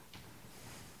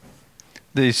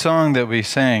The song that we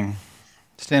sang,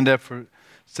 Stand Up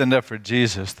for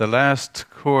Jesus, the last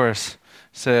chorus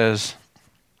says,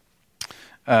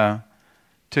 to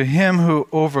him who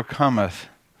overcometh,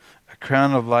 a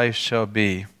crown of life shall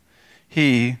be.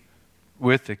 He,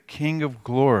 with the King of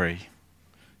glory,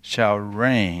 shall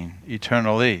reign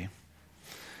eternally.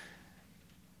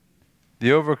 The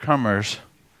overcomers,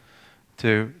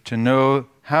 to know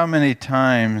how many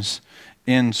times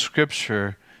in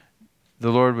Scripture the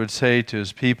Lord would say to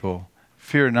his people,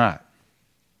 fear not,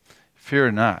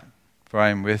 for I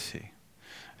am with thee.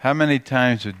 How many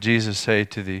times would Jesus say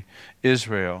to the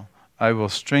Israel, I will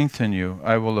strengthen you,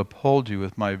 I will uphold you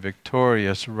with my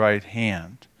victorious right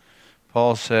hand.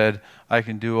 Paul said, I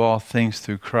can do all things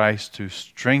through Christ who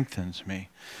strengthens me.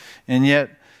 And yet,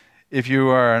 if you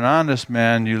are an honest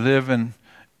man, you live in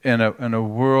a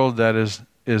world that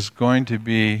is going to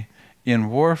be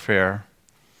in warfare.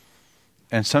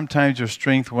 And sometimes your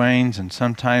strength wanes, and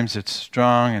sometimes it's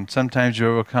strong, and sometimes you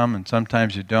overcome, and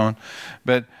sometimes you don't.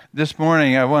 But this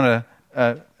morning I want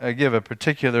to give a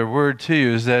particular word to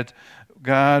you, is that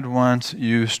God wants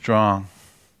you strong.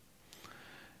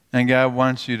 And God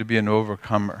wants you to be an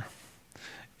overcomer.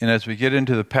 And as we get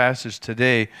into the passage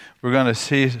today, we're going to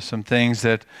see some things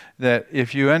that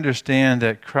if you understand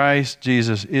that Christ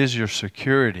Jesus is your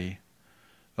security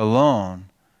alone,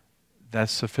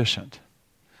 that's sufficient.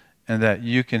 And that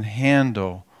you can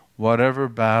handle whatever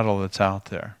battle that's out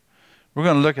there. We're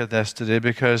going to look at this today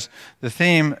because the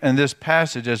theme in this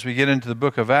passage, as we get into the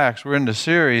book of Acts, we're in the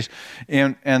series,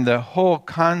 and the whole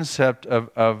concept of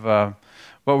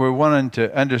what we're wanting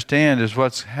to understand is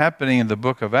what's happening in the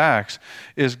book of Acts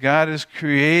is God is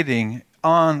creating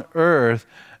on earth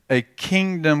a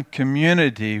kingdom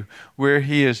community where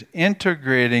he is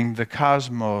integrating the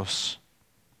cosmos.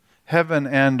 Heaven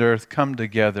and earth come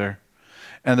together.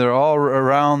 And they're all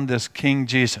around this King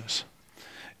Jesus.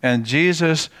 And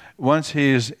Jesus, once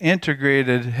he's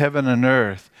integrated heaven and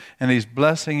earth, and he's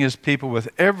blessing his people with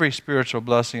every spiritual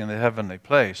blessing in the heavenly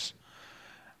place,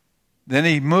 then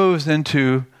he moves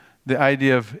into the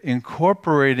idea of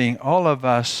incorporating all of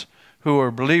us who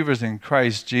are believers in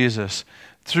Christ Jesus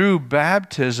through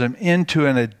baptism into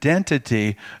an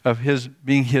identity of his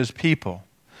being his people.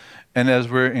 And as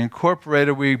we're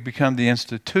incorporated, we become the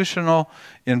institutional,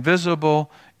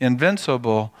 invisible,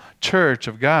 invincible church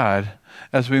of God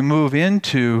as we move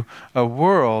into a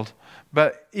world.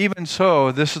 But even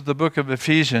so, this is the book of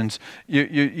Ephesians.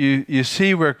 You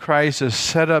see where Christ has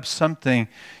set up something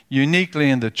uniquely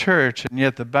in the church, and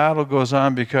yet the battle goes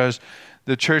on because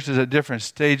the church is at different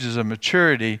stages of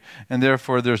maturity, and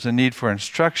therefore there's a need for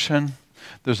instruction.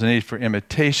 There's a need for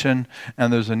imitation,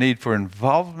 and there's a need for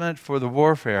involvement for the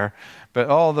warfare. But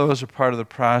all those are part of the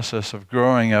process of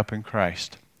growing up in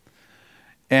Christ.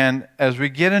 And as we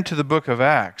get into the book of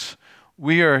Acts,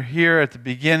 we are here at the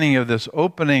beginning of this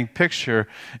opening picture,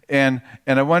 and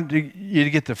I want you to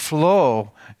get the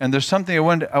flow. And there's something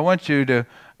I want you to,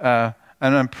 and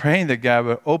I'm praying that God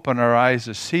will open our eyes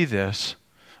to see this,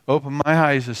 open my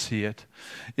eyes to see it,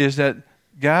 is that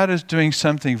God is doing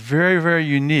something very, very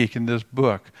unique in this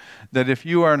book that if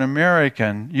you are an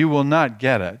American, you will not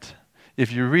get it.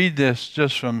 If you read this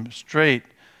just from straight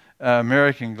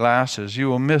American glasses, you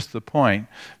will miss the point.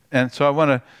 And so I want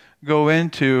to go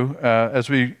into,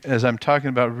 as I'm talking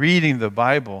about reading the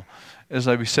Bible, as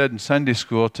we said in Sunday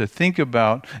school, to think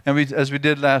about, and as we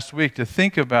did last week, to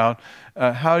think about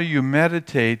how you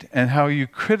meditate and how you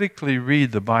critically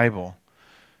read the Bible,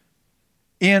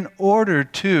 in order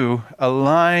to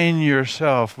align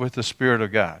yourself with the Spirit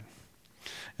of God.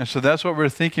 And so that's what we're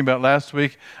thinking about. Last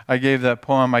week, I gave that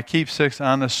poem, I keep 6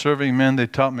 honest serving men. They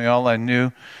taught me all I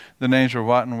knew. The names were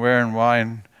what and where and why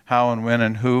and how and when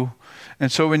and who.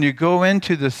 And so when you go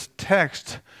into this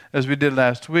text, as we did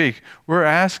last week,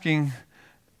 we're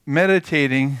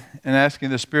meditating and asking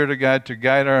the Spirit of God to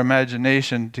guide our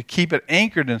imagination, to keep it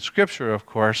anchored in Scripture, of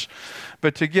course,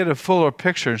 but to get a fuller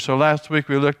picture. So last week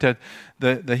we looked at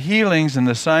the healings and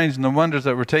the signs and the wonders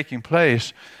that were taking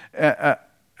place. And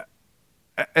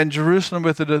Jerusalem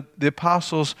with the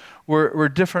apostles were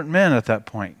different men at that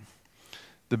point.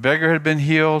 The beggar had been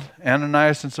healed.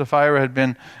 Ananias and Sapphira had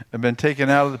been taken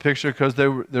out of the picture because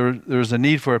there was a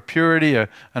need for a purity, an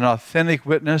authentic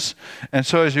witness. And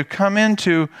so as you come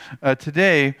into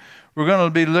today, we're going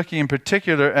to be looking in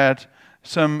particular at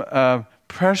some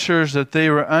pressures that they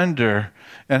were under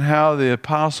and how the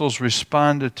apostles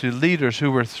responded to leaders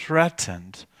who were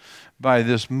threatened by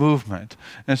this movement.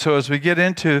 And so as we get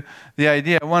into the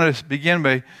idea, I want to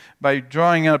begin by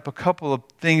drawing up a couple of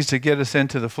things to get us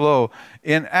into the flow.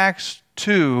 In Acts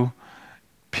 2,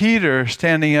 Peter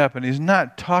standing up, and he's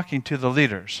not talking to the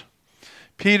leaders.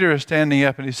 Peter is standing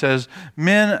up and he says,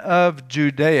 "Men of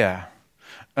Judea,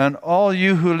 and all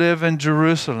you who live in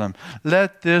Jerusalem,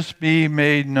 let this be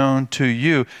made known to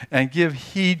you, and give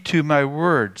heed to my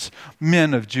words,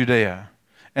 men of Judea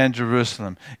and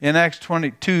Jerusalem." In Acts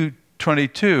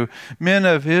 22:22, men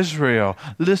of Israel,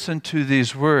 listen to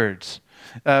these words.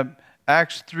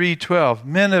 Acts 3:12,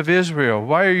 men of Israel,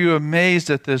 why are you amazed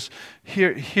at this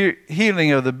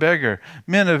healing of the beggar?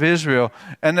 Men of Israel.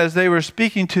 And as they were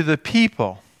speaking to the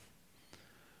people,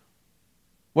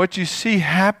 what you see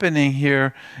happening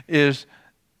here is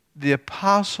the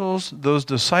apostles, those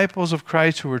disciples of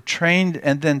Christ who were trained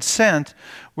and then sent,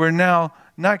 were now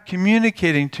not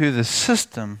communicating to the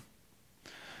system.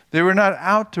 They were not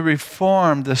out to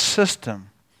reform the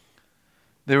system.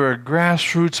 They were a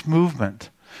grassroots movement.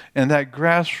 And that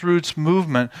grassroots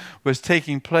movement was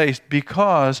taking place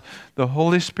because the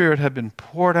Holy Spirit had been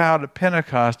poured out at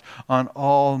Pentecost on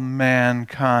all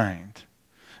mankind.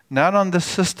 Not on the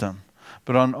system,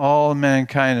 but on all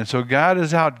mankind. And so God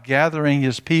is out gathering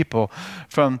his people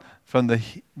from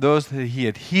those that he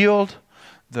had healed,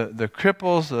 the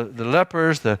cripples, the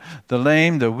lepers, the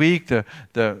lame, the weak, the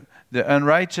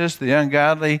unrighteous, the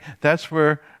ungodly. That's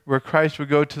where Christ would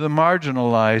go to the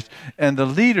marginalized. And the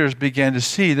leaders began to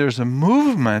see there's a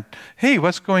movement. Hey,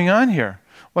 what's going on here?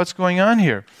 What's going on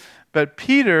here? But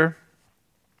Peter,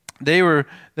 they were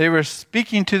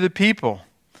speaking to the people.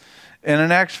 And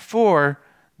in Acts 4,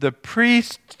 the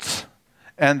priests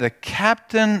and the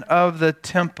captain of the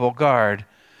temple guard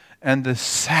and the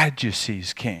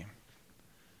Sadducees came.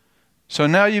 So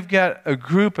now you've got a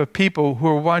group of people who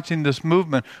are watching this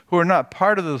movement, who are not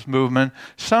part of this movement.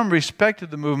 Some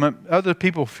respected the movement. Other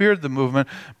people feared the movement.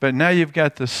 But now you've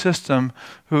got the system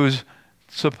who's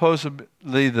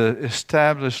supposedly the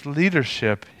established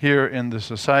leadership here in the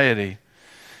society.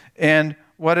 And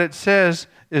what it says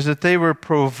is that they were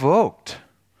provoked.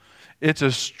 It's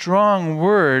a strong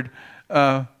word.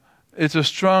 It's a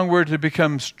strong word to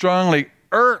become strongly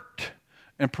irked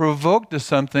and provoked to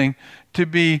something, to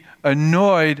be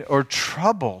annoyed or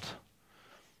troubled.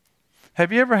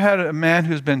 Have you ever had a man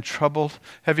who's been troubled?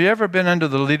 Have you ever been under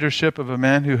the leadership of a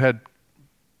man who had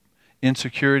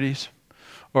insecurities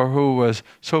or who was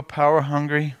so power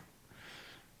hungry?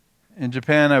 In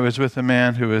Japan, I was with a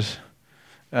man who was,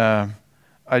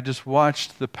 I just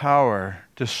watched the power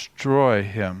destroy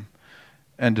him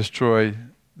and destroy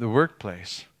the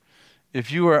workplace.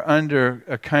 If you are under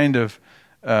a kind of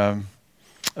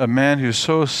a man who's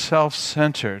so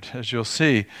self-centered, as you'll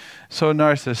see, so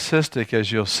narcissistic,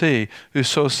 as you'll see, who's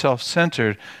so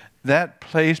self-centered, that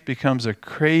place becomes a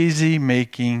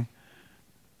crazy-making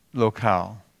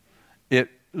locale. It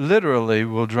literally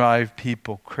will drive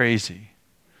people crazy.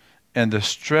 And the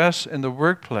stress in the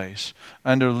workplace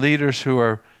under leaders who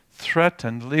are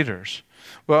threatened leaders.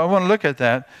 Well, I want to look at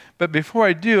that. But before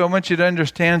I do, I want you to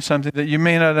understand something that you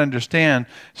may not understand.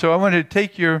 So I want to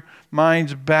take your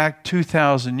minds back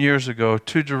 2,000 years ago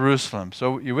to Jerusalem.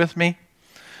 So you with me?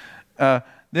 So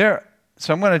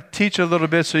I'm going to teach a little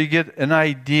bit so you get an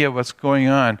idea what's going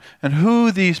on and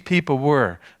who these people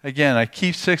were. Again, I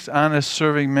keep 6 honest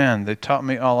serving men. They taught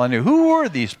me all I knew. Who were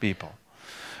these people?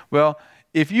 Well,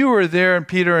 if you were there, and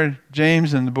Peter and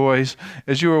James and the boys,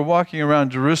 as you were walking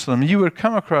around Jerusalem, you would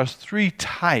come across 3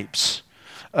 types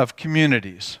of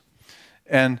communities.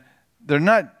 And they're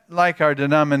not like our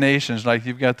denominations, like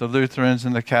you've got the Lutherans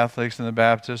and the Catholics and the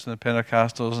Baptists and the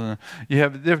Pentecostals. And you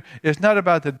have it's not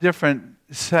about the different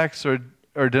sects or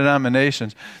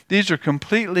denominations. These are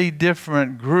completely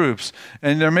different groups,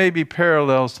 and there may be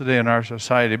parallels today in our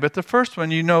society. But the first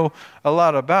one you know a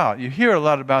lot about. You hear a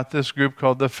lot about this group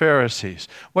called the Pharisees.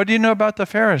 What do you know about the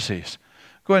Pharisees?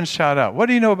 Go ahead and shout out. What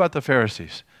do you know about the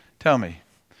Pharisees? Tell me.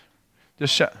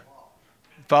 Just shout.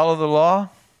 Follow the law?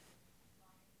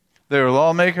 They were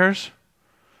lawmakers?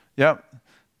 Yep.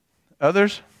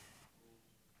 Others?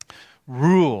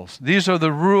 Rules. These are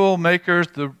the rule makers.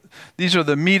 These are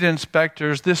the meat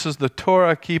inspectors. This is the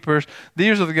Torah keepers.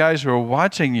 These are the guys who are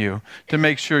watching you to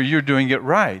make sure you're doing it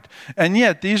right. And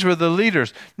yet, these were the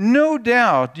leaders. No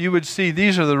doubt you would see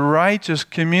these are the righteous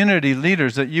community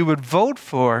leaders that you would vote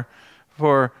for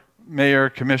mayor,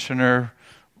 commissioner,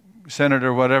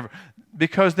 senator, whatever,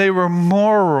 because they were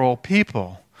moral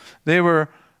people. They were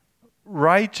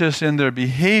righteous in their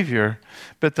behavior,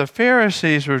 but the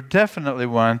Pharisees were definitely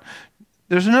one.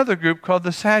 There's another group called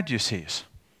the Sadducees.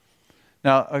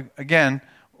 Now, again,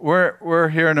 we're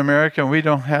here in America and we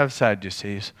don't have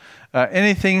Sadducees. What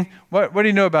do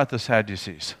you know about the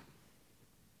Sadducees?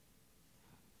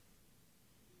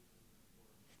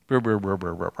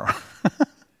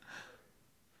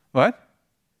 What?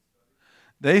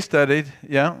 They studied,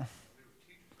 yeah.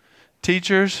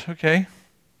 teachers, okay?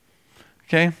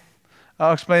 Okay?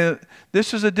 I'll explain it.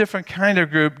 This is a different kind of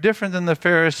group, different than the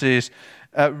Pharisees,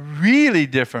 really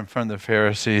different from the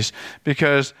Pharisees,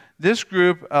 because this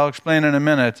group, I'll explain in a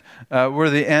minute, were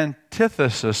the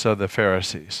antithesis of the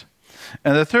Pharisees.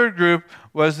 And the third group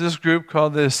was this group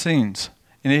called the Essenes.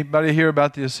 Anybody hear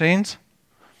about the Essenes?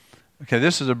 Okay,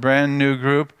 this is a brand new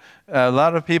group. A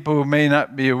lot of people who may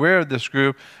not be aware of this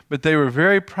group, but they were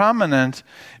very prominent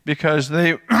because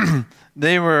they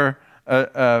they were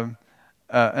an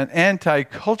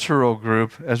anti-cultural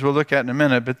group, as we'll look at in a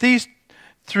minute. But these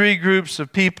three groups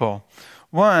of people,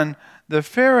 one, the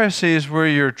Pharisees were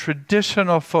your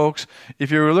traditional folks.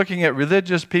 If you were looking at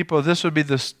religious people, this would be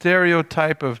the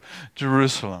stereotype of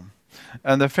Jerusalem.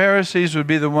 And the Pharisees would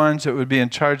be the ones that would be in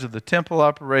charge of the temple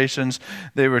operations.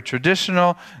 They were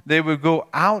traditional. They would go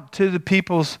out to the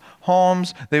people's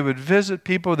homes. They would visit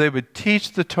people. They would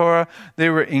teach the Torah. They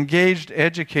were engaged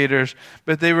educators,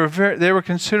 but they were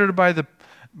considered by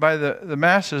the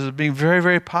masses as being very,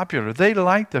 very popular. They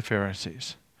liked the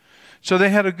Pharisees. So they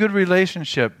had a good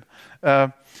relationship.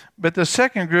 But the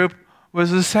second group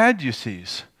was the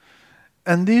Sadducees.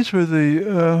 And these were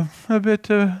the a bit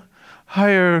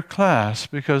higher class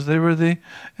because they were the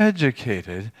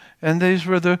educated. And these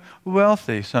were the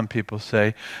wealthy, some people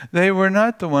say. They were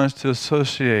not the ones to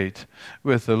associate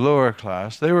with the lower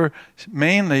class. They were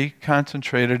mainly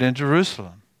concentrated in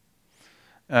Jerusalem.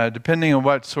 Depending on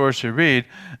what source you read,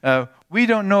 we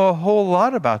don't know a whole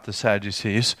lot about the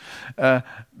Sadducees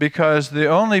because the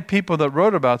only people that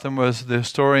wrote about them was the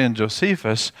historian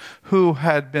Josephus, who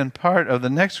had been part of the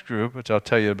next group, which I'll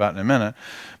tell you about in a minute.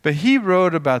 But he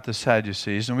wrote about the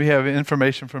Sadducees, and we have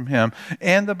information from him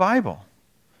and the Bible.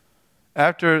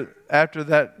 After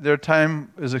that, their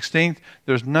time is extinct,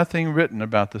 there's nothing written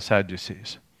about the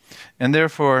Sadducees. And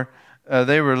therefore,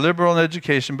 they were liberal in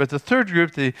education. But the third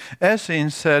group, the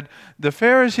Essenes, said the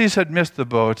Pharisees had missed the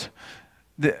boat.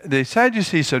 The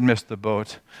Sadducees had missed the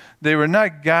boat. They were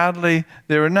not godly.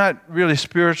 They were not really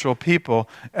spiritual people.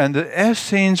 And the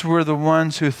Essenes were the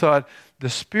ones who thought, the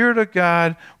Spirit of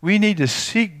God, we need to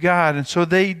seek God. And so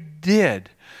they did.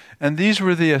 And these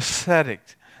were the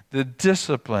ascetic, the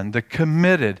disciplined, the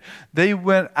committed. They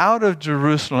went out of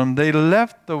Jerusalem. They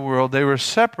left the world. They were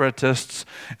separatists.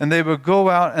 And they would go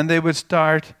out and they would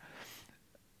start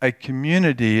a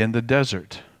community in the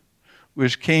desert,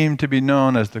 which came to be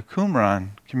known as the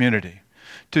Qumran community.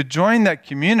 To join that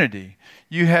community,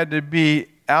 you had to be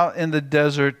out in the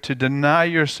desert to deny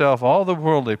yourself all the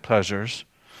worldly pleasures,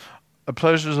 the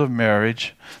pleasures of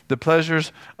marriage, the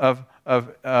pleasures of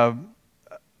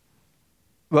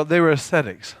they were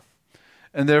ascetics.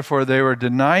 And therefore, they were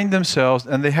denying themselves,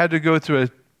 and they had to go through a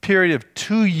period of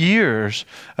 2 years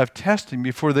of testing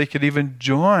before they could even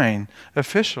join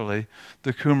officially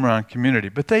the Qumran community.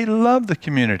 But they loved the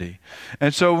community.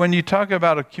 And so when you talk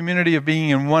about a community of being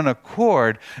in one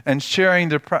accord and sharing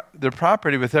their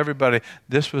property with everybody,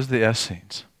 this was the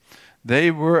Essenes.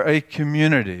 They were a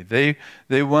community.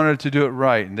 They wanted to do it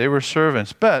right, and they were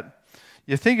servants. But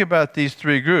you think about these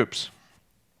three groups.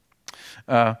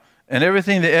 And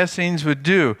everything the Essenes would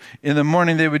do in the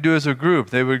morning, they would do as a group.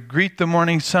 They would greet the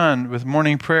morning sun with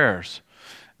morning prayers.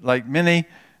 Like many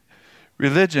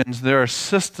religions, there are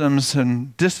systems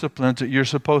and disciplines that you're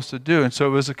supposed to do. And so it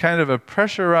was a kind of a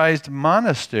pressurized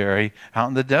monastery out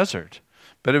in the desert.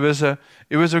 But it was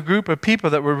a group of people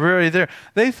that were really there.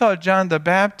 They thought John the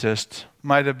Baptist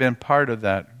might have been part of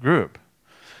that group.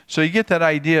 So you get that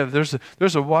idea of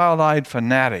there's a wild-eyed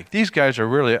fanatic. These guys are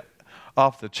really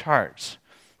off the charts.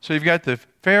 So you've got the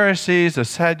Pharisees, the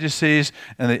Sadducees,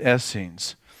 and the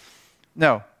Essenes.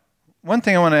 Now, one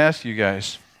thing I want to ask you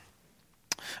guys,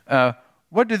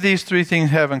 what do these three things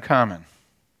have in common?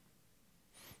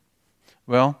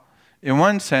 Well, in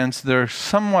one sense, they're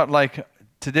somewhat like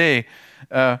today.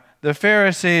 The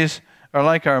Pharisees are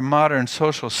like our modern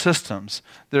social systems.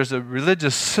 There's a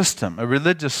religious system.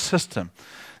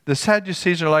 The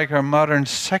Sadducees are like our modern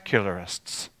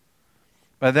secularists.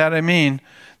 By that I mean,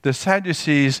 the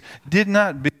Sadducees did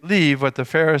not believe what the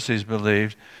Pharisees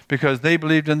believed because they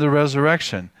believed in the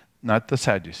resurrection, not the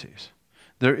Sadducees.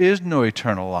 There is no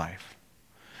eternal life.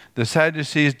 The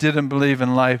Sadducees didn't believe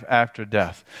in life after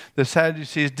death. The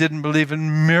Sadducees didn't believe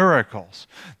in miracles.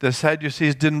 The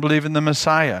Sadducees didn't believe in the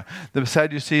Messiah. The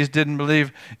Sadducees didn't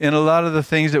believe in a lot of the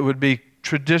things that would be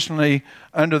traditionally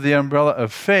under the umbrella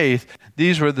of faith.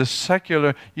 These were the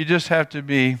secular. You just have to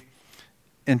be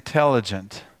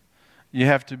intelligent. You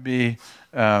have to be,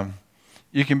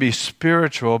 you can be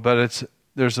spiritual, but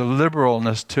there's a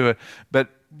liberalness to it. But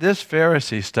this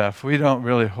Pharisee stuff, we don't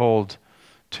really hold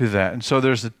to that. And so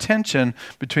there's a tension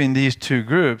between these two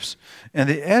groups. And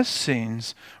the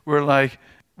Essenes were like,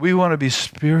 we want to be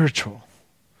spiritual.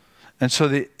 And so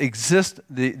the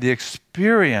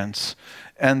experience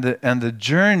and the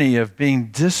journey of being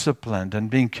disciplined and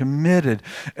being committed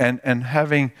and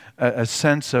having a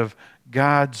sense of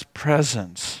God's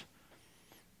presence,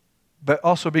 but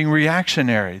also being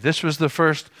reactionary. This was the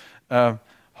first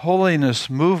holiness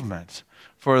movement.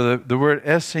 For the word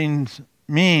Essenes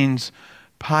means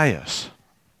pious.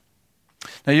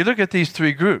 Now you look at these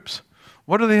three groups.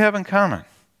 What do they have in common?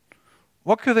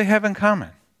 What could they have in common?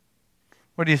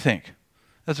 What do you think?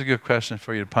 That's a good question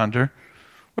for you to ponder.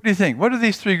 What do you think? What do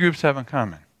these three groups have in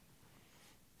common?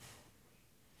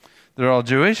 They're all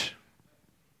Jewish.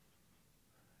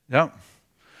 Yep.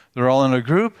 They're all in a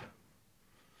group.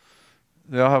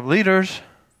 They all have leaders.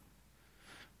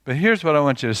 But here's what I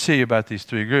want you to see about these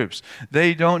three groups.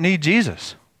 They don't need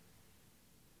Jesus.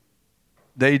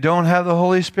 They don't have the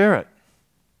Holy Spirit.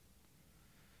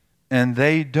 And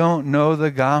they don't know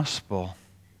the gospel.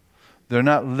 They're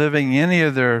not living any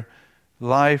of their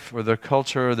life or their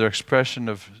culture or their expression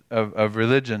of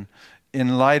religion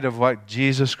in light of what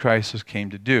Jesus Christ has came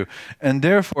to do. And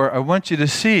therefore, I want you to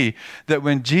see that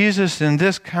when Jesus, in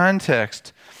this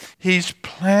context, he's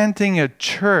planting a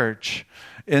church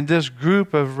in this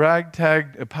group of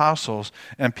ragtag apostles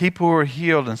and people who are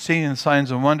healed and seeing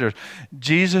signs and wonders.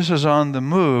 Jesus is on the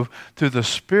move through the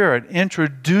Spirit,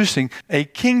 introducing a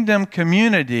kingdom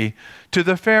community to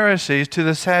the Pharisees, to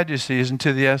the Sadducees, and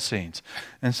to the Essenes,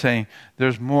 and saying,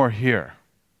 there's more here.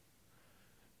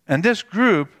 And this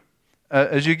group,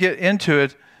 as you get into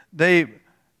it, they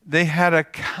had a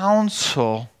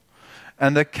council,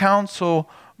 and the council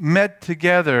met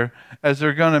together as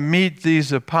they're going to meet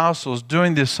these apostles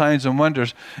doing these signs and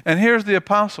wonders. And here's the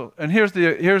apostle, and here's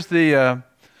the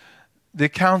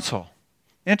council.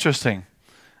 Interesting.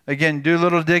 Again, do a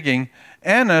little digging.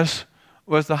 Annas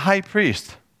was the high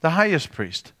priest, the highest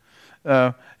priest.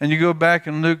 And you go back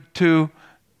in Luke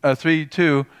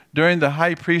 3:2, during the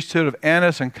high priesthood of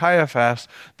Annas and Caiaphas,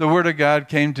 the word of God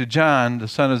came to John, the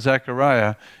son of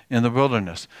Zechariah, in the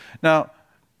wilderness. Now,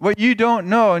 what you don't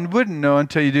know and wouldn't know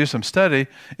until you do some study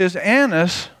is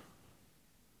Annas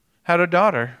had a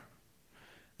daughter.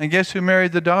 And guess who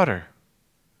married the daughter?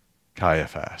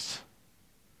 Caiaphas.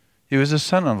 He was his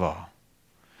son-in-law.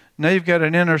 Now you've got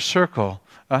an inner circle,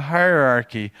 a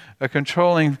hierarchy, a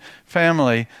controlling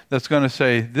family that's going to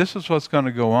say, this is what's going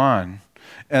to go on.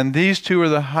 And these two are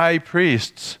the high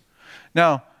priests.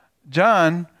 Now,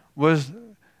 John was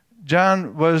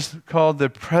called the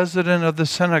president of the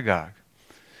synagogue.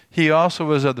 He also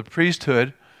was of the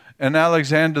priesthood, and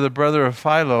Alexander, the brother of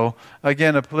Philo,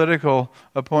 again, a political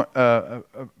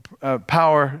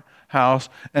powerhouse.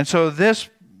 And so this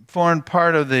formed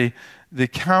part of the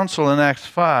council in Acts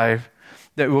 5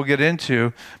 that we'll get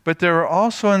into. But there were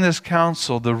also in this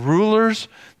council the rulers,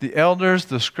 the elders,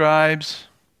 the scribes,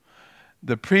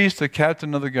 the priest, the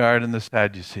captain of the guard, and the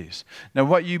Sadducees. Now,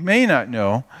 what you may not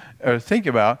know or think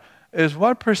about is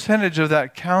what percentage of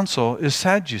that council is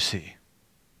Sadducee.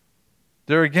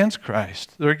 They're against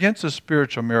Christ. They're against the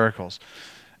spiritual miracles.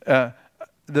 The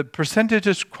percentage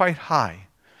is quite high.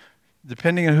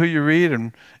 Depending on who you read,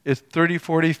 and it's 30,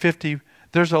 40, 50.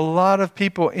 There's a lot of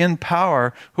people in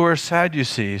power who are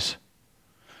Sadducees.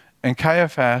 And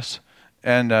Caiaphas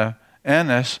and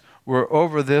Annas were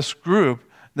over this group.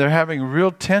 They're having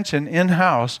real tension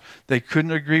in-house. They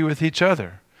couldn't agree with each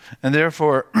other. And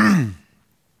therefore,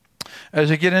 as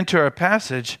we get into our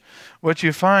passage, what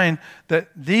you find that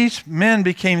these men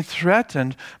became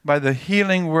threatened by the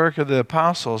healing work of the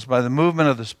apostles, by the movement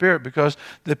of the Spirit, because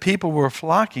the people were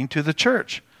flocking to the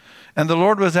church. And the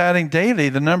Lord was adding daily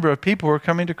the number of people who were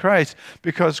coming to Christ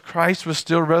because Christ was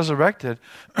still resurrected.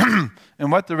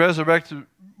 And what the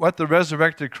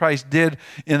resurrected Christ did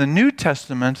in the New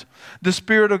Testament, the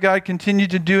Spirit of God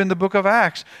continued to do in the book of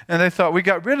Acts. And they thought, we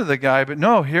got rid of the guy, but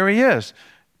no, here he is.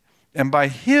 And by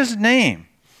his name,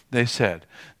 they said,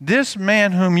 this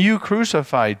man whom you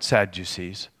crucified,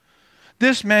 Sadducees,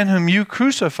 this man whom you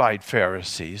crucified,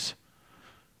 Pharisees,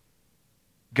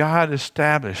 God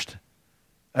established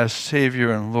as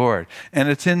Savior and Lord. And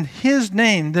it's in his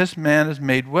name this man is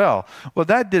made well. Well,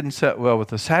 that didn't set well with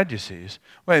the Sadducees.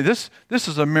 Wait, this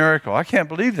is a miracle. I can't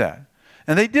believe that.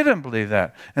 And they didn't believe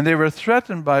that. And they were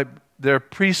threatened by their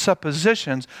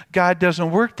presuppositions. God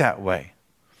doesn't work that way.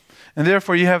 And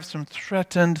therefore you have some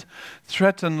threatened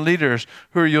leaders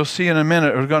who you'll see in a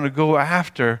minute are going to go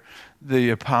after the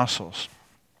apostles.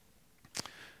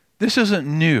 This isn't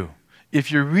new.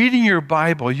 If you're reading your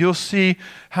Bible, you'll see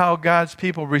how God's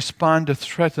people respond to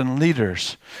threatened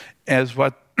leaders as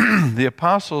what the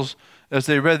apostles as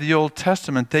they read the Old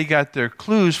Testament, they got their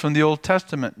clues from the Old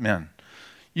Testament men.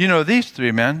 You know these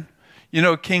three men. You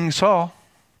know King Saul.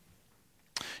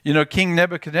 You know King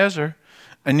Nebuchadnezzar.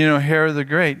 And you know Herod the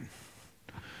Great.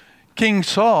 King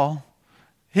Saul,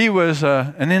 he was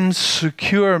an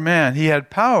insecure man. He had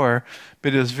power,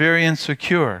 but he was very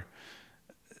insecure.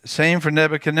 Same for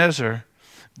Nebuchadnezzar.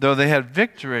 Though they had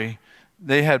victory,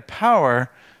 they had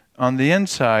power. On the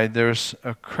inside, there's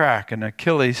a crack, an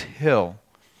Achilles heel.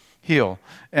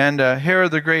 And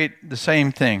Herod the Great, the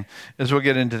same thing, as we'll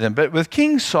get into them. But with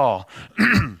King Saul,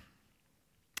 do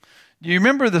you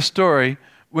remember the story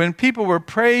when people were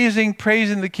praising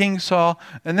the King Saul,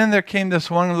 and then there came this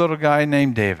one little guy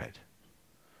named David?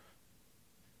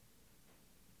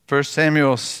 1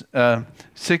 Samuel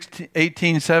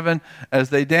 18:7, as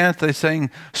they danced, they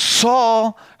sang,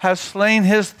 Saul has slain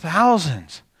his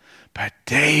thousands, but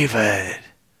David,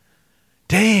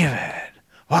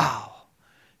 wow,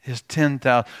 his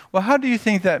 10,000. Well, how do you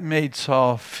think that made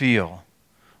Saul feel?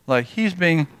 Like he's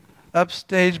being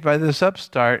upstaged by this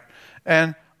upstart,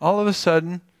 and all of a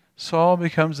sudden, Saul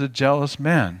becomes a jealous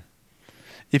man.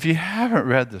 If you haven't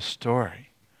read the story,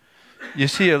 you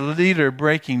see a leader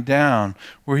breaking down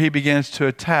where he begins to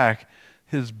attack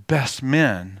his best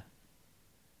men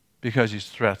because he's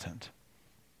threatened.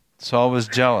 Saul was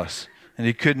jealous, and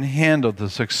he couldn't handle the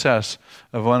success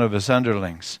of one of his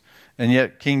underlings. And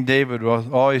yet King David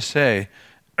will always say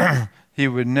he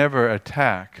would never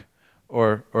attack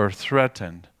or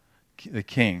threaten the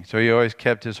king. So he always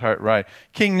kept his heart right.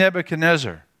 King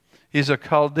Nebuchadnezzar, he's a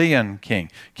Chaldean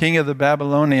king of the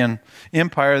Babylonian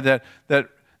Empire that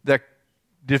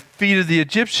defeated the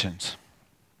Egyptians.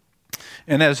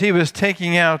 And as he was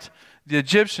taking out the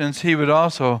Egyptians, he would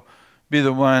also be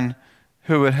the one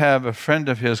who would have a friend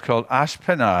of his called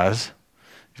Ashpenaz,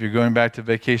 if you're going back to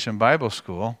Vacation Bible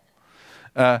School,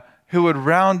 who would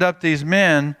round up these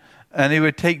men, and he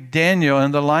would take Daniel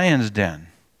in the lion's den.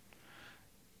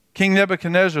 King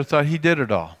Nebuchadnezzar thought he did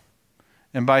it all.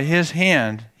 And by his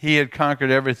hand, he had conquered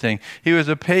everything. He was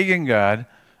a pagan god,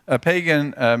 a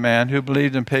pagan man who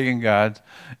believed in pagan gods.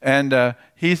 And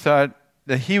he thought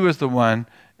that he was the one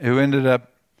who ended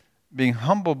up being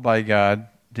humbled by God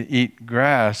to eat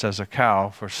grass as a cow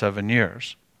for 7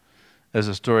 years, as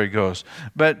the story goes.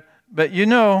 But you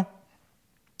know,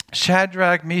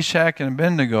 Shadrach, Meshach, and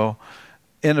Abednego,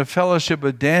 in a fellowship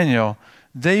with Daniel,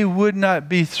 they would not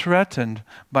be threatened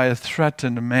by a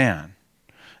threatened man.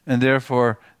 And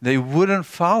therefore, they wouldn't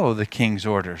follow the king's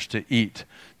orders to eat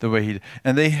the way he did.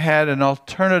 And they had an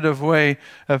alternative way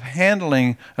of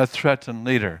handling a threatened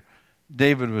leader.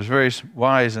 David was very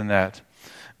wise in that.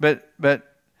 But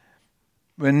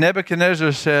when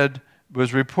Nebuchadnezzar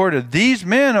was reported, these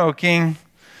men, O king,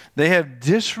 they have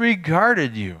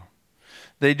disregarded you.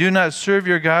 They do not serve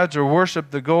your gods or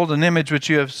worship the golden image which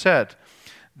you have set.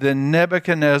 Then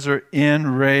Nebuchadnezzar,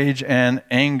 in rage and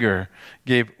anger,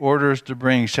 gave orders to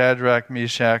bring Shadrach,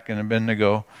 Meshach, and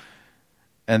Abednego,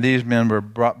 and these men were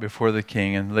brought before the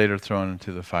king and later thrown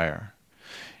into the fire.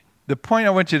 The point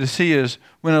I want you to see is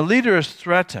when a leader is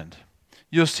threatened,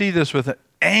 you'll see this with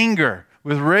anger,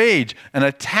 with rage, and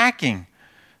attacking,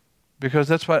 because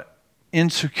that's what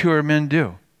insecure men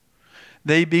do.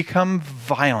 They become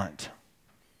violent.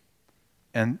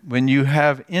 And when you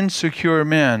have insecure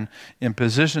men in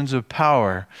positions of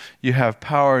power, you have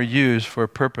power used for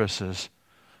purposes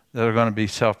that are going to be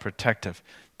self-protective.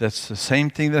 That's the same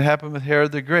thing that happened with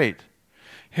Herod the Great.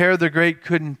 Herod the Great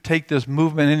couldn't take this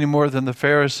movement any more than the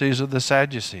Pharisees or the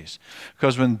Sadducees.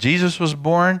 Because when Jesus was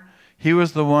born, he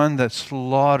was the one that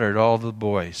slaughtered all the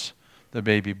boys, the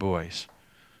baby boys.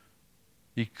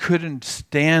 He couldn't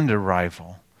stand a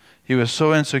rival. He was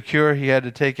so insecure he had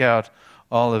to take out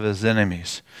all of his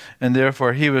enemies. And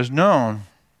therefore he was known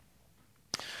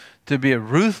to be a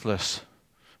ruthless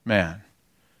man.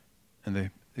 And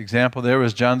the example there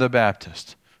was John the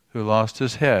Baptist, who lost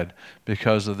his head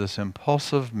because of this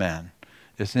impulsive man,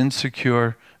 this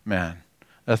insecure man,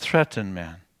 a threatened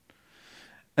man.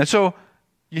 And so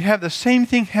you have the same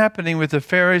thing happening with the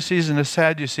Pharisees and the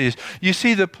Sadducees. You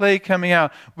see the play coming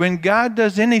out. When God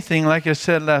does anything, like I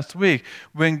said last week,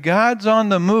 when God's on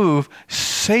the move,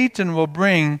 Satan will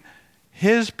bring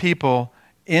his people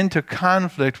into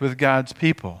conflict with God's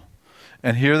people.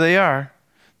 And here they are,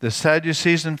 the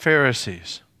Sadducees and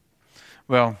Pharisees.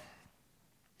 Well,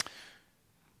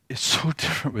 it's so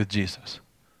different with Jesus.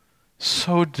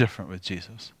 So different with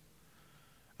Jesus.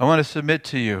 I want to submit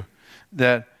to you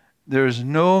that there is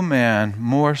no man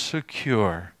more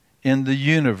secure in the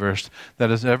universe that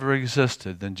has ever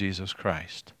existed than Jesus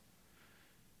Christ.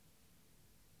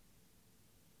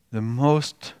 The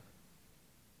most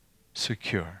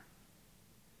secure.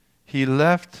 He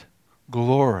left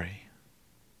glory.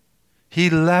 He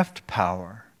left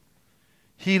power.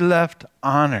 He left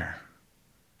honor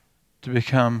to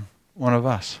become one of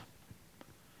us.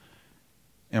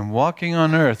 And walking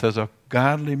on earth as a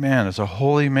godly man, as a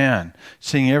holy man,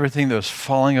 seeing everything that was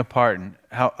falling apart and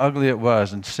how ugly it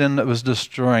was and sin that was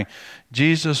destroying,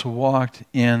 Jesus walked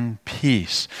in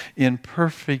peace, in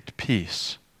perfect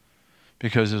peace,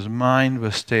 because his mind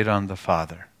was stayed on the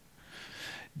Father.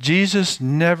 Jesus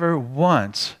never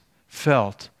once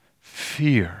felt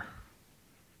fear.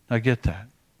 Now get that.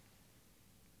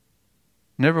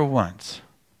 Never once.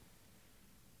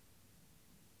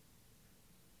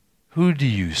 Who do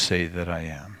you say that I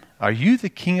am? Are you the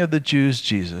King of the Jews,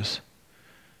 Jesus?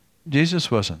 Jesus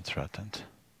wasn't threatened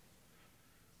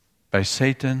by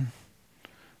Satan,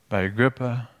 by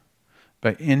Agrippa,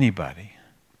 by anybody.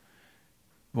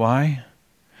 Why?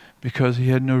 Because he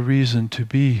had no reason to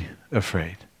be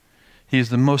afraid. He is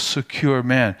the most secure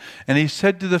man. And he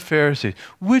said to the Pharisees,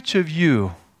 which of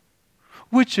you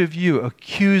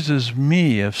accuses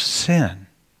me of sin?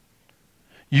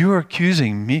 You are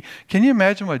accusing me. Can you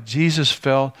imagine what Jesus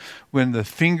felt when the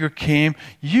finger came?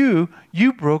 You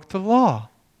broke the law.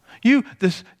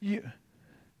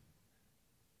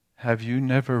 Have you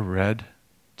never read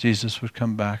Jesus would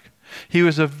come back? He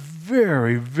was a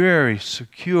very, very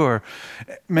secure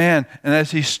man. And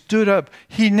as he stood up,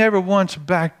 he never once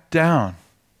backed down.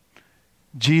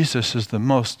 Jesus is the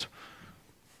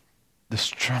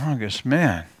strongest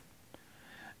man.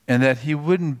 And that he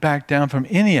wouldn't back down from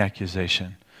any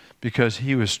accusation because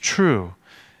he was true.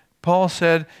 Paul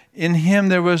said, in him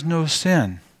there was no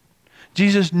sin.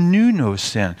 Jesus knew no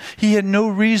sin. He had no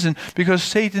reason because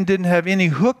Satan didn't have any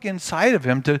hook inside of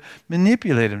him to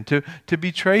manipulate him, to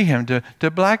betray him,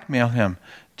 to blackmail him.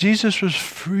 Jesus was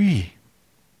free.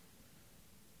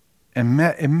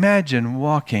 Imagine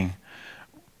walking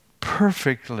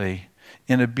perfectly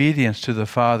in obedience to the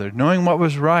Father, knowing what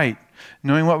was right,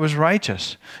 knowing what was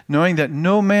righteous, knowing that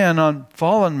no man,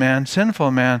 fallen man,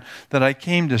 sinful man, that I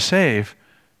came to save,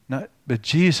 but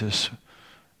Jesus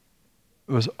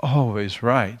was always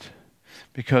right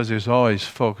because he was always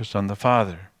focused on the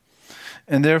Father.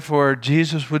 And therefore,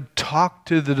 Jesus would talk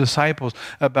to the disciples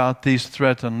about these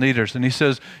threatened leaders. And he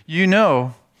says, you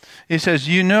know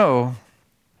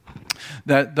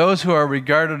that those who are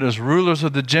regarded as rulers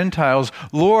of the Gentiles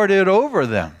lord it over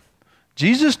them.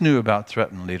 Jesus knew about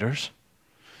threatened leaders.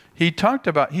 He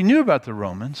knew about the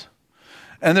Romans.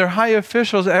 And their high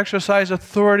officials exercise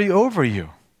authority over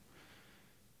you.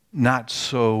 Not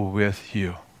so with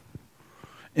you.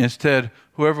 Instead,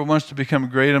 whoever wants to become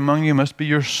great among you must be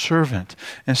your servant.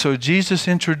 And so Jesus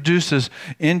introduces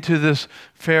into this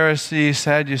Pharisee,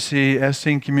 Sadducee,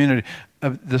 Essene community,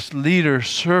 this leader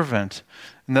servant.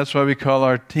 And that's why we call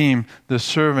our team the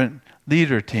servant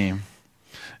leader team.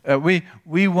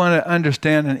 We want to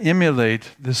understand and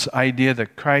emulate this idea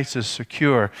that Christ is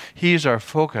secure. He's our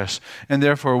focus. And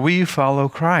therefore we follow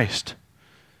Christ.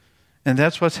 And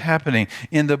that's what's happening.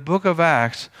 In the book of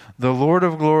Acts, the Lord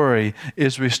of glory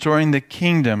is restoring the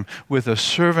kingdom with a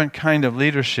servant kind of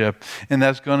leadership, and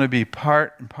that's going to be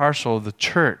part and parcel of the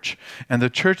church. And the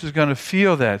church is going to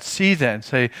feel that, see that, and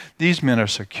say, these men are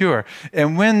secure.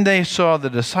 And when they saw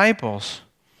the disciples,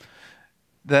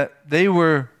 that they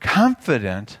were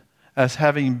confident as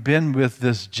having been with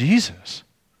this Jesus.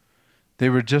 They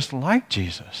were just like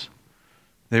Jesus.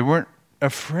 They weren't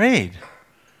afraid.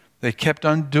 They kept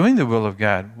on doing the will of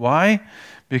God. Why?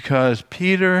 Because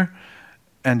Peter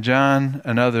and John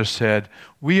and others said,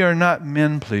 we are not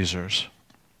men pleasers.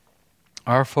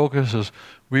 Our focus is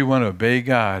we want to obey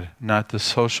God, not the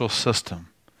social system,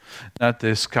 not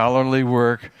the scholarly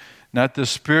work, not the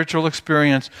spiritual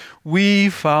experience. We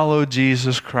follow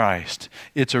Jesus Christ.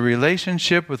 It's a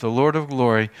relationship with the Lord of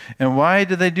glory. And why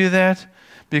did they do that?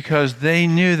 Because they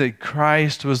knew that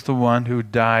Christ was the one who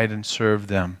died and served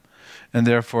them. And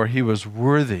therefore, he was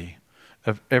worthy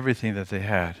of everything that they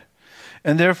had.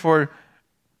 And therefore,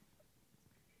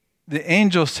 the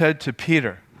angel said to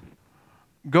Peter,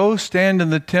 go stand in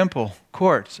the temple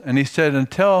courts. And he said, and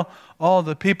tell all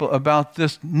the people about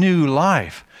this new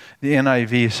life, the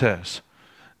NIV says.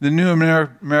 The New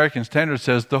American Standard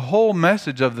says, the whole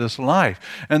message of this life.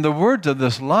 And the words of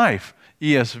this life,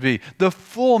 ESV, the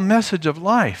full message of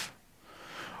life.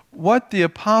 What the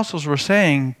apostles were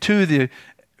saying to the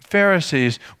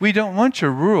Pharisees, we don't want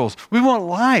your rules. We want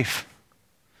life.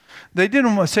 They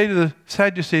didn't want to say to the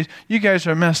Sadducees, you guys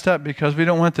are messed up because we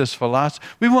don't want this philosophy.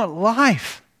 We want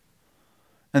life.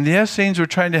 And the Essenes were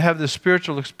trying to have this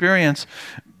spiritual experience,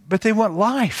 but they want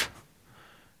life.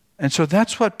 And so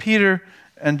that's what Peter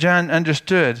and John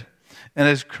understood. And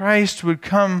as Christ would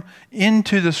come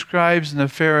into the scribes and the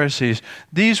Pharisees,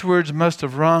 these words must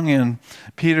have rung in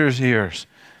Peter's ears.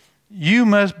 You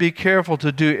must be careful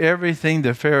to do everything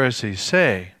the Pharisees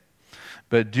say,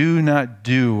 but do not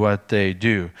do what they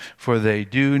do, for they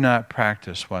do not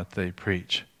practice what they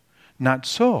preach. Not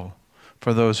so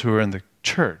for those who are in the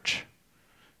church,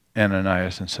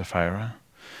 Ananias and Sapphira.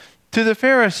 To the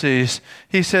Pharisees,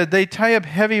 he said, they tie up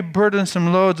heavy,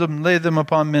 burdensome loads and lay them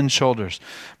upon men's shoulders,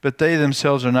 but they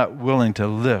themselves are not willing to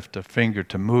lift a finger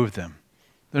to move them.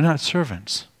 They're not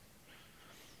servants.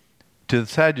 To the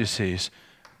Sadducees,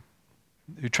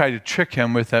 who tried to trick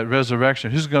him with that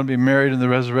resurrection, who's going to be married in the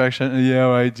resurrection? Yeah,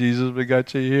 right, Jesus, we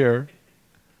got you here.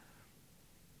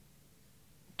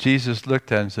 Jesus looked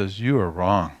at him and says, you are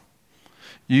wrong.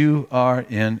 You are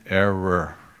in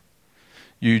error.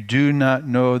 You do not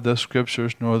know the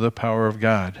Scriptures nor the power of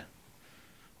God.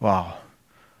 Wow,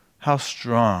 how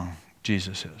strong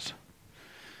Jesus is.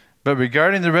 But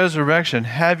regarding the resurrection,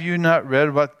 have you not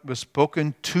read what was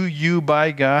spoken to you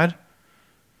by God?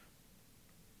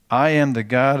 I am the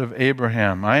God of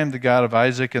Abraham. I am the God of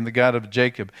Isaac and the God of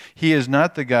Jacob. He is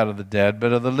not the God of the dead,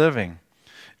 but of the living.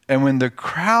 And when the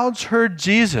crowds heard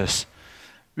Jesus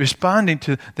responding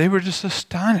to, they were just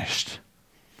astonished.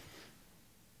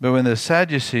 But when the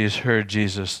Sadducees heard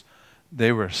Jesus,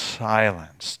 they were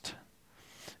silenced.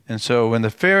 And so when the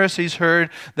Pharisees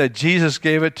heard that Jesus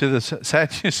gave it to the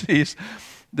Sadducees,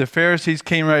 the Pharisees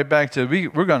came right back to,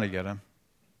 we're going to get him.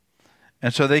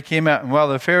 And so they came out, and while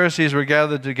the Pharisees were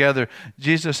gathered together,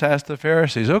 Jesus asked the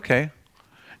Pharisees, okay,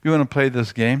 you want to play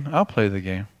this game? I'll play the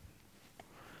game.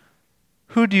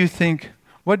 What do you think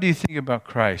about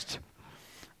Christ?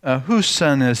 Whose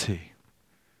son is he?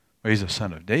 Well, he's a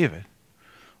son of David.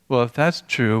 Well, if that's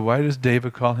true, why does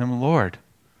David call him Lord?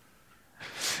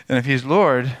 And if he's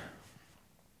Lord,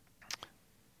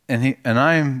 and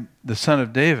I'm the son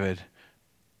of David,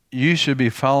 you should be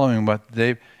following what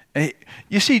they...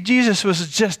 You see, Jesus was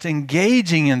just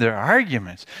engaging in their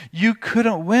arguments. You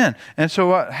couldn't win. And so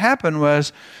what happened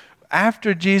was,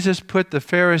 after Jesus put the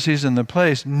Pharisees in the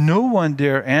place, no one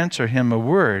dare answer him a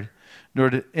word, nor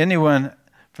did anyone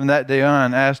from that day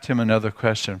on ask him another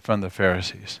question from the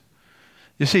Pharisees.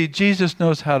 You see, Jesus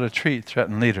knows how to treat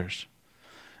threatened leaders.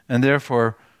 And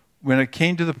therefore, when it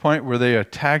came to the point where they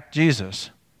attacked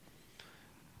Jesus,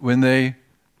 when they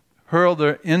hurled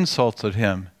their insults at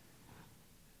him,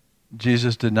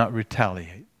 Jesus did not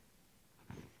retaliate.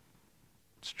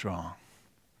 Strong.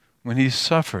 When he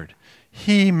suffered,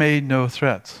 he made no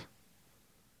threats.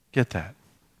 Get that.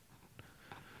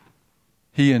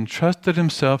 He entrusted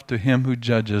himself to him who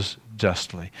judges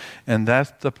justly. And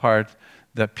that's the part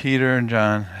that Peter and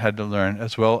John had to learn,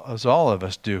 as well as all of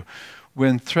us do.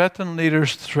 When threatened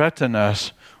leaders threaten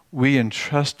us, we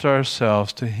entrust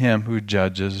ourselves to him who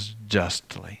judges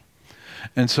justly.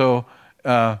 And so,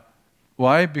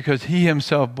 why? Because he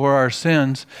himself bore our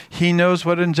sins. He knows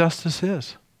what injustice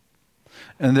is.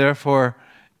 And therefore,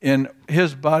 in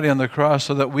his body on the cross,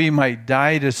 so that we might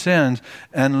die to sins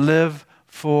and live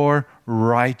for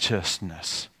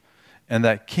righteousness. And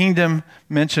that kingdom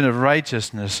mention of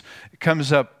righteousness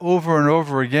comes up over and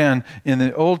over again in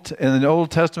the Old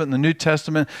Testament and the New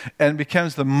Testament, and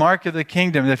becomes the mark of the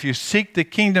kingdom. And if you seek the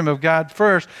kingdom of God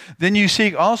first, then you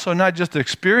seek also not just the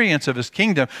experience of his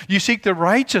kingdom, you seek the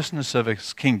righteousness of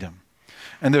his kingdom.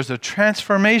 And there's a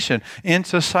transformation in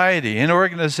society, in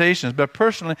organizations, but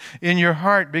personally in your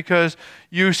heart, because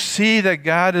you see that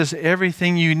God is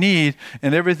everything you need,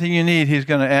 and everything you need he's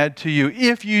going to add to you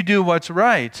if you do what's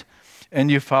right and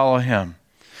you follow him.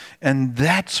 And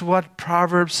that's what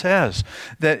Proverbs says,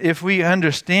 that if we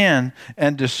understand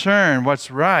and discern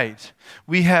what's right,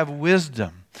 we have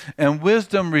wisdom. And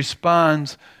wisdom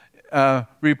reposes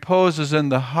in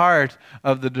the heart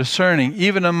of the discerning.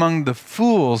 Even among the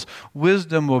fools,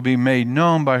 wisdom will be made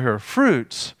known by her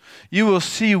fruits. You will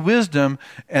see wisdom,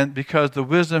 and because the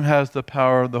wisdom has the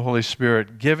power of the Holy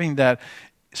Spirit, giving that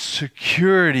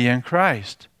security in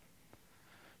Christ.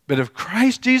 But if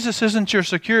Christ Jesus isn't your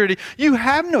security, you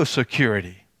have no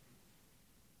security.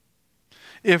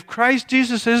 If Christ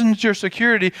Jesus isn't your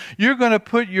security, you're going to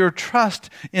put your trust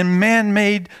in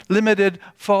man-made, limited,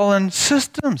 fallen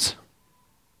systems.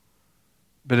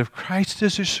 But if Christ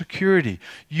is your security,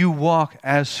 you walk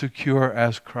as secure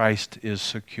as Christ is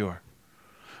secure.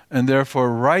 And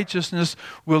therefore, righteousness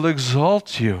will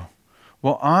exalt you,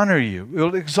 will honor you, it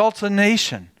will exalt a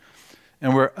nation.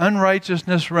 And where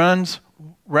unrighteousness runs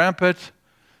rampant,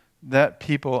 that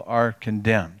people are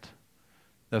condemned.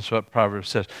 That's what Proverbs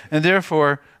says. And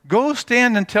therefore, go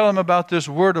stand and tell them about this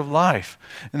word of life.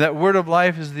 And that word of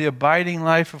life is the abiding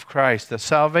life of Christ, the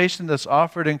salvation that's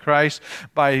offered in Christ.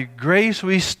 By grace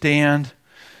we stand.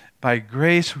 By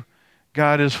grace,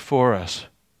 God is for us.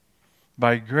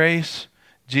 By grace,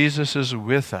 Jesus is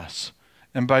with us.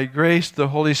 And by grace, the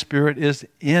Holy Spirit is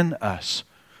in us.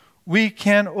 We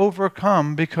can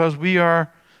overcome because we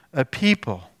are a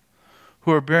people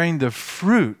who are bearing the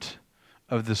fruit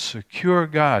of the secure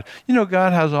God. You know,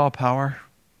 God has all power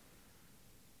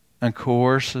and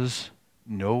coerces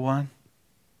no one.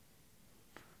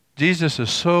 Jesus is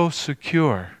so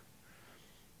secure.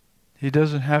 He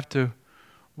doesn't have to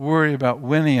worry about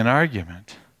winning an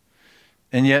argument.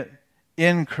 And yet,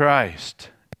 in Christ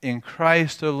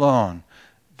alone,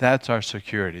 that's our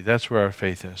security. That's where our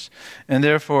faith is. And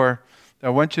therefore, I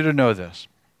want you to know this.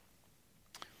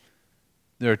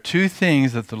 There are two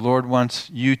things that the Lord wants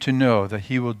you to know that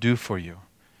He will do for you.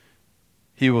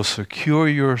 He will secure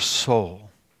your soul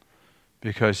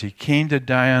because He came to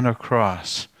die on a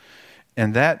cross.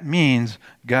 And that means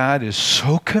God is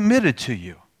so committed to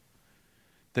you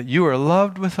that you are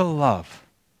loved with a love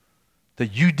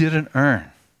that you didn't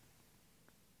earn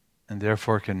and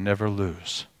therefore can never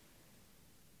lose.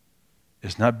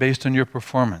 It's not based on your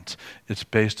performance. It's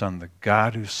based on the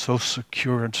God who's so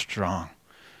secure and strong.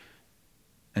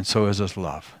 And so is His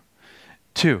love.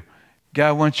 2,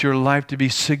 God wants your life to be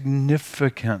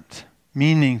significant,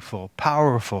 meaningful,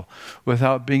 powerful,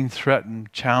 without being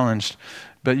threatened, challenged.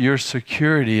 But your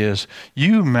security is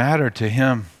you matter to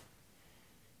Him.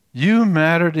 You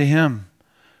matter to Him.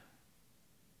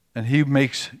 And He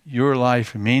makes your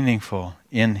life meaningful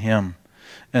in Him.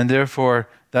 And therefore,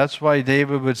 that's why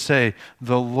David would say,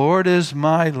 the Lord is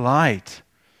my light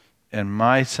and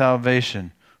my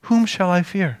salvation. Whom shall I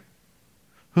fear?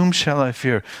 Whom shall I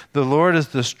fear? The Lord is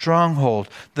the stronghold,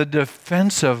 the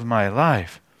defense of my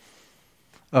life.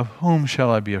 Of whom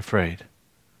shall I be afraid?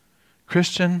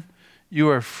 Christian, you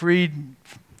are freed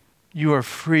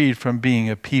from being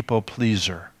a people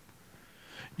pleaser.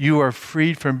 You are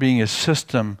freed from being a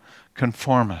system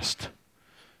conformist.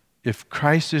 If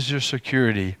Christ is your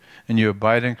security and you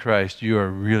abide in Christ, you are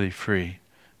really free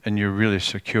and you're really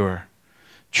secure.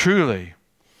 Truly,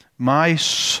 my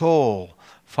soul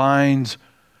finds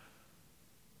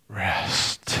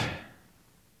rest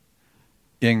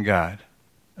in God,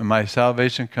 and my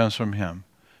salvation comes from Him.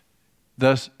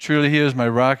 Thus, truly He is my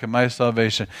rock and my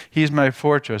salvation. He's my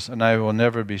fortress, and I will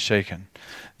never be shaken.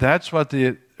 That's what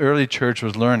the early church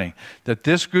was learning, that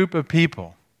this group of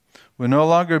people would no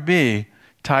longer be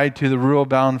tied to the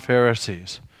rule-bound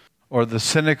Pharisees or the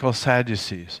cynical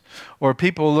Sadducees or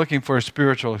people looking for a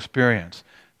spiritual experience.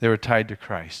 They were tied to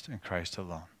Christ and Christ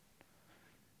alone.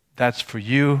 That's for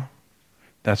you.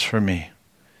 That's for me.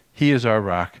 He is our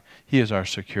rock. He is our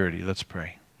security. Let's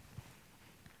pray.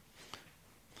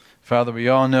 Father, we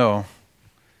all know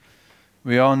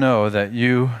that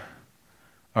you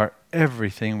are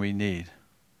everything we need.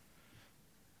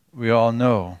 We all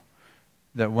know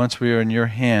that once we are in your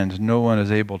hands, no one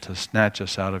is able to snatch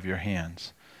us out of your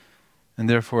hands. And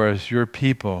therefore, as your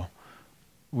people,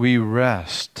 we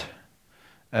rest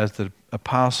as the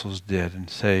apostles did and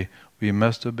say, we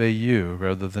must obey you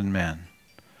rather than men.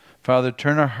 Father,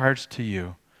 turn our hearts to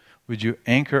you. Would you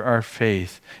anchor our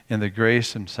faith in the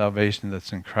grace and salvation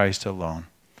that's in Christ alone?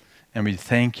 And we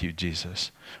thank you,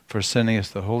 Jesus, for sending us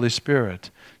the Holy Spirit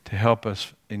to help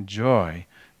us enjoy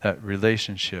that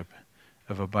relationship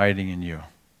of abiding in you.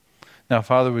 Now,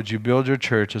 Father, would you build your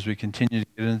church as we continue to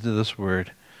get into this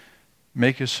word?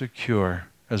 Make us secure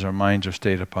as our minds are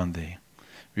stayed upon thee.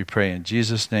 We pray in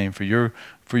Jesus' name for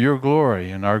your glory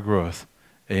and our growth.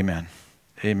 Amen.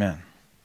 Amen.